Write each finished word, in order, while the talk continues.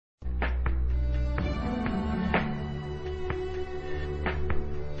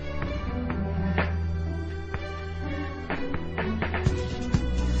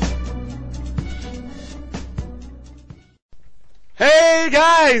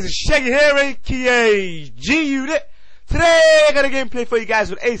guys, it's Shaggy here, aka G-Unit. Today I got a gameplay for you guys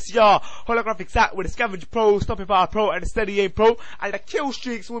with ACR, holographic sat with a Scavenger Pro, Stopping Power Pro, and a Steady Aim Pro, and the kill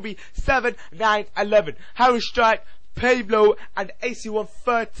streaks will be 7, 9, 11. Harry Strike, Pablo, and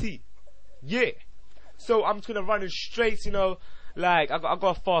AC-130. Yeah. So I'm just gonna run in straight, you know, like I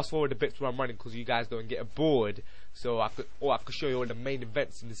gotta fast forward the bits where I'm running because you guys don't get bored. So I could show you all the main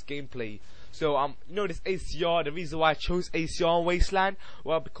events in this gameplay. So you know this ACR, the reason why I chose ACR on Wasteland,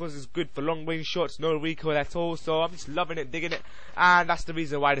 well, because it's good for long range shots, no recoil at all. So I'm just loving it, digging it, and that's the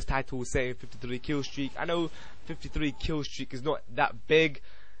reason why this title is saying 53 kill streak. I know 53 kill streak is not that big.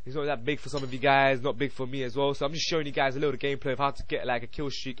 It's not that big for some of you guys, not big for me as well. So I'm just showing you guys a little gameplay of how to get like a kill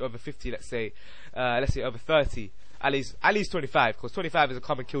streak over 50, let's say over 30. At least 25, because 25 is a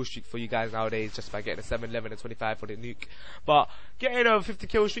common kill streak for you guys nowadays, just by getting a 7, 11, and 25 for the nuke. But getting over 50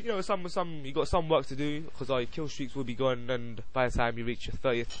 kill streak, you know, you got some work to do, because all your kill streaks will be gone, and by the time you reach your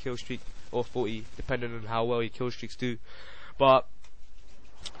 30th kill streak or 40, depending on how well your kill streaks do. But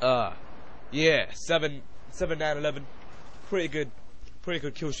yeah, 7, 9, 11, pretty good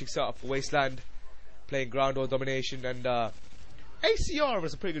kill streak setup for Wasteland, playing ground or domination, and ACR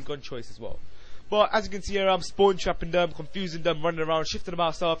was a pretty good gun choice as well. But as you can see here, I'm spawn trapping them, confusing them, running around, shifting them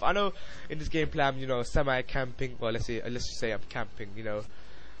myself. I know in this gameplay I'm, you know, semi-camping. Well, let's just say I'm camping, you know.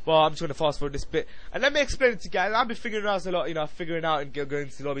 But I'm just gonna fast forward this bit, and let me explain it to you guys. I've been figuring out a lot, you know, and going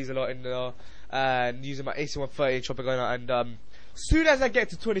to lobbies a lot, and using my AC-130 chopper gun. And soon as I get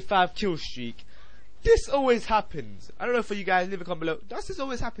to 25 kill streak, this always happens. I don't know for you guys, leave a comment below. Does this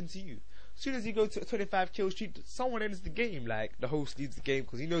always happen to you? As soon as you go to a 25 kill streak, someone ends the game. Like, the host leaves the game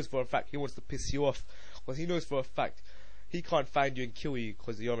because he knows for a fact he wants to piss you off. Because he knows for a fact he can't find you and kill you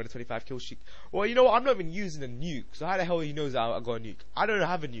because you're on a 25 kill streak. Well, you know what? I'm not even using a nuke. So how the hell he knows I got a nuke? I don't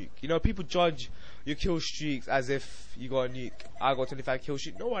have a nuke. You know, people judge your kill streaks as if you got a nuke. I got a 25 kill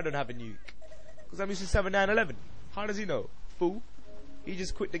streak. No, I don't have a nuke. Because I'm using 7, 9, 11. How does he know? Fool. He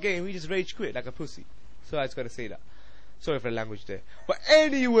just quit the game. He just rage quit like a pussy. So I just gotta say that. Sorry for the language there. But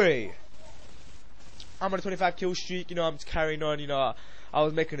anyway, I'm on a 25 kill streak, you know, I'm just carrying on, you know, I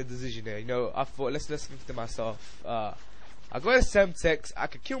was making a decision there, you know, I thought, let's think to myself, I got a Semtex, I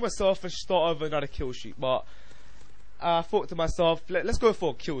could kill myself and start over another kill streak, but I thought to myself, let's go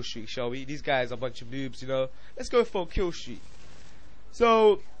for a kill streak, shall we? These guys are a bunch of noobs, you know, let's go for a kill streak.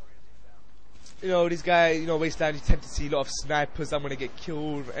 So, you know, these guys, you know, Wasteland, you tend to see a lot of snipers. I'm gonna get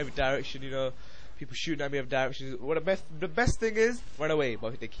killed from every direction, you know. People shooting at me every direction. What the best thing is, run away,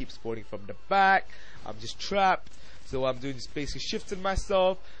 but they keep spawning from the back. I'm just trapped. So I'm doing just basically shifting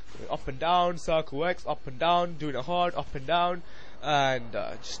myself, up and down, circle X, up and down, doing it hard, up and down, and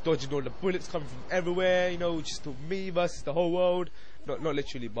just dodging all the bullets coming from everywhere. You know, just me versus the whole world. Not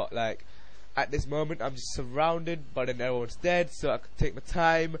literally, but like at this moment, I'm just surrounded, but then everyone's dead. So I can take my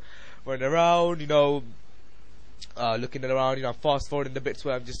time, run around, you know. Looking around, you know, I'm fast forwarding the bits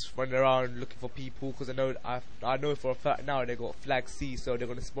where I'm just running around looking for people, because I know for a fact now they got flag C, so they're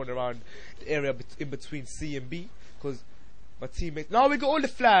gonna spawn around the area in between C and B, because my teammates. Now we got all the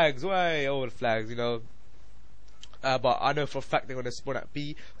flags, way all the flags, you know. But I know for a fact they're gonna spawn at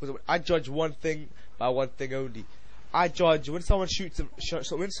B, because I judge one thing by one thing only. I judge when someone shoots a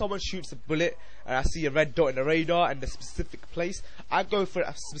bullet and I see a red dot in the radar and the specific place, I go for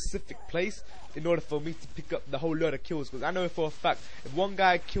a specific place in order for me to pick up the whole load of kills, because I know for a fact if one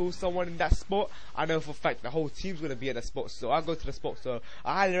guy kills someone in that spot, I know for a fact the whole team's gonna be at that spot. So I go to the spot. So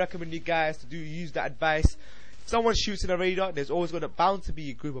I highly recommend you guys to use that advice. If someone shoots in a radar, there's always bound to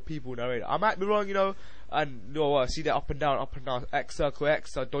be a group of people in the radar. I might be wrong, you know, and you know, see that up and down, X circle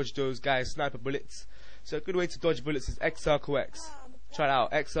X. I dodge those guys sniper bullets. So a good way to dodge bullets is X circle X. Try it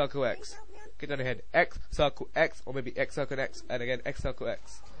out. X circle X. Get down ahead. X circle X, or maybe X circle X, and again X circle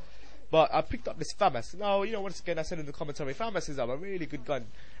X. But I picked up this FAMAS. Now, you know, once again I said in the commentary, FAMAS is a really good gun.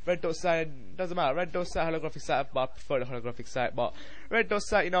 Red dot sight, doesn't matter. Red dot sight, holographic sight, but I prefer the holographic sight. But red dot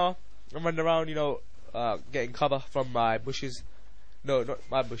sight, you know, I'm running around, you know, getting cover from my bushes. No, not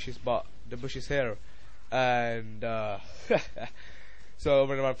my bushes, but the bushes here. And so I'm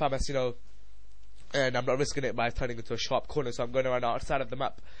running around FAMAS, you know. And I'm not risking it by turning into a sharp corner, so I'm going around outside of the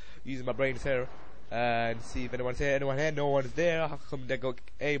map using my brains here and see if anyone's here. Anyone here? No one's there. How come they go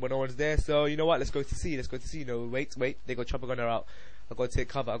A but no one's there? So you know what? Let's go to C. No, wait. They got chopper gunner out. I gotta take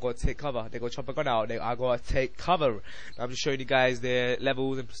cover. They got chopper gunner out. I gotta take cover. I'm just showing you guys their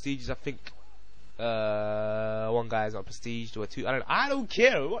levels and prestiges. I think one guy's on prestige or two. I don't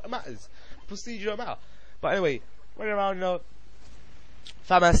care. What matters? Prestige don't matter. But anyway, running around, you know,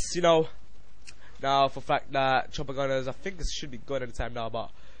 FAMAS, you know. Now, for fact that chopper gunners, I think this should be gone any time now, but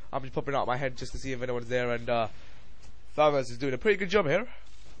I'm just popping out my head just to see if anyone's there, and Thanos is doing a pretty good job here.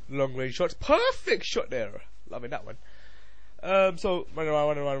 Long range shots. Perfect shot there. Loving that one. So, run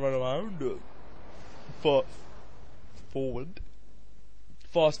around. Fast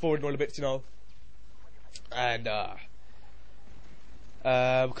forward all a bit, you know. And,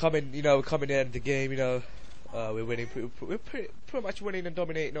 coming in the game, you know. We're winning. We're pretty much winning and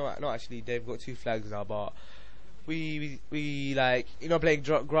dominating. No, actually, they've got 2 flags now, but we like, you know, playing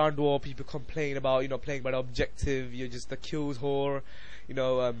ground war. People complain about, you know, playing by the objective. You're just a kills whore, you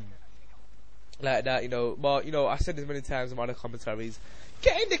know, like that, you know. But you know, I said this many times in my other commentaries.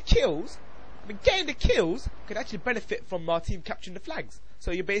 Getting the kills can actually benefit from our team capturing the flags.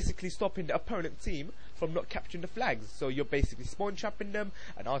 So you're basically stopping the opponent team from not capturing the flags. So you're basically spawn trapping them,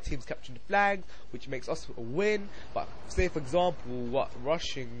 and our team's capturing the flags, which makes us win. But say for example, what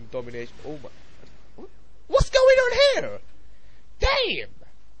rushing domination? Oh my! What's going on here? Damn!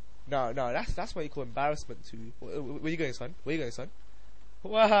 No, that's what you call embarrassment to. Where you going, son?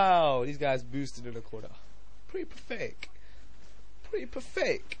 Wow, these guys boosted in the corner. Pretty pathetic.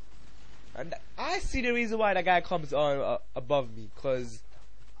 And I see the reason why that guy comes on above me, cause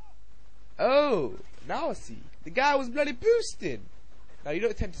now I see the guy was bloody boosting. Now you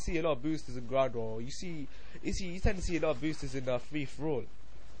don't tend to see a lot of boosters in ground war. You tend to see a lot of boosters in free for all.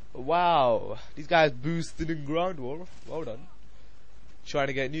 Wow, these guys boosted in ground war. Well done. Trying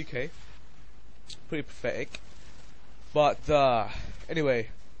to get an UK. Pretty pathetic. But anyway,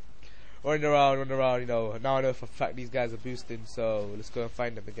 running around, you know. Now I know for a fact these guys are boosting, so let's go and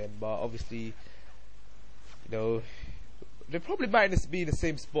find them again. But obviously, you know, they probably might be in the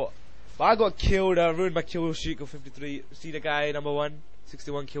same spot. But I got killed, ruined my kill streak of 53. See the guy, number 1,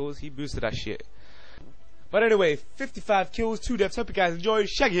 61 kills, he boosted that shit. But anyway, 55 kills, 2 deaths. Hope you guys enjoyed.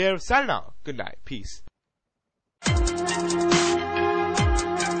 Shaggy here, signing out. Good night, peace.